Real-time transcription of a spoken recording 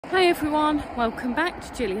Hi everyone, welcome back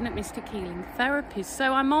to Gillian at Mr. Keeling Therapies.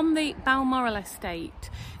 So I'm on the Balmoral Estate,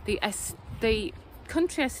 the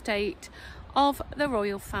country estate of the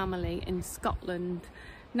royal family in Scotland.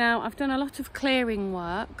 Now I've done a lot of clearing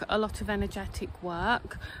work, a lot of energetic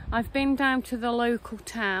work. I've been down to the local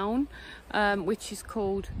town, which is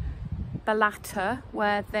called Balmoral,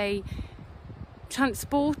 where they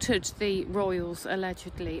transported the royals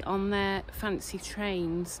allegedly on their fancy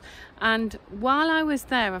trains, and while I was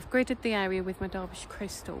there I've gridded the area with my Derbyshire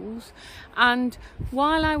crystals, and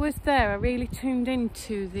while I was there I really tuned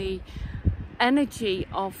into the energy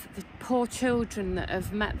of the poor children that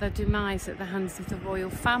have met their demise at the hands of the royal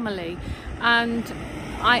family, and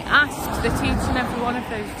I asked that each and every one of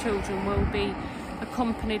those children will be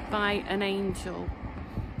accompanied by an angel.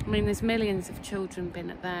 I mean, there's millions of children been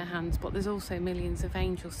at their hands, but there's also millions of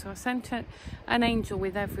angels. So I sent an angel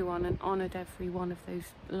with everyone and honoured every one of those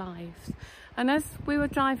lives. And as we were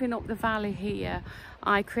driving up the valley here,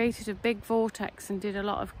 I created a big vortex and did a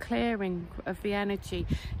lot of clearing of the energy.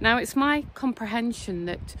 Now, it's my comprehension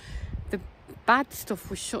that the bad stuff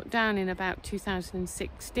was shut down in about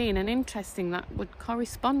 2016. And interesting, that would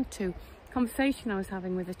correspond to a conversation I was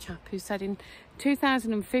having with a chap who said in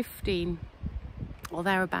 2015, or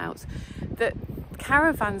thereabouts, that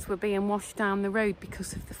caravans were being washed down the road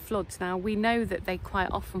because of the floods. Now we know that they quite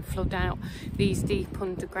often flood out these deep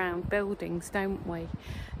underground buildings, don't we?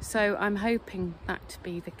 So I'm hoping that to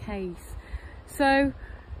be the case. So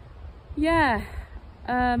yeah,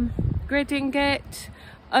 gridding it.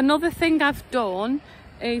 Another thing I've done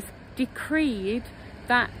is decreed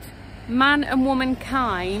that man and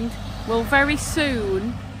womankind will very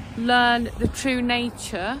soon learn the true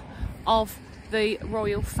nature of the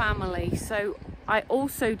royal family. So I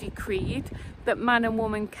also decreed that man and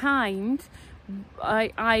womankind,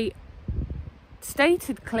 I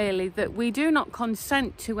stated clearly that we do not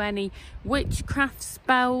consent to any witchcraft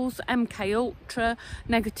spells, MK Ultra,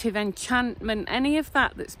 negative enchantment, any of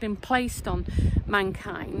that that's been placed on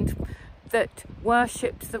mankind that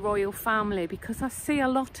worships the royal family, because I see a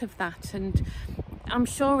lot of that and I'm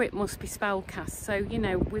sure it must be spellcast. So, you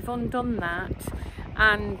know, we've undone that,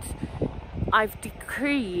 and I've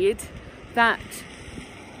decreed that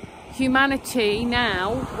humanity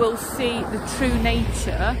now will see the true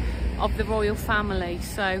nature of the royal family.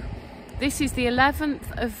 So this is the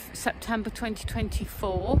 11th of September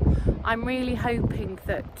 2024. I'm really hoping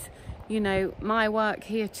that, you know, my work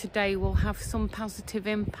here today will have some positive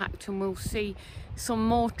impact and we'll see some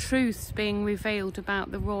more truths being revealed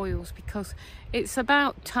about the royals, because it's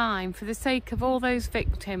about time, for the sake of all those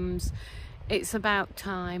victims. It's about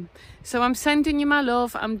time. So I'm sending you my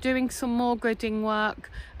love. I'm doing some more gridding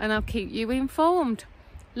work and I'll keep you informed.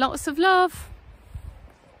 Lots of love.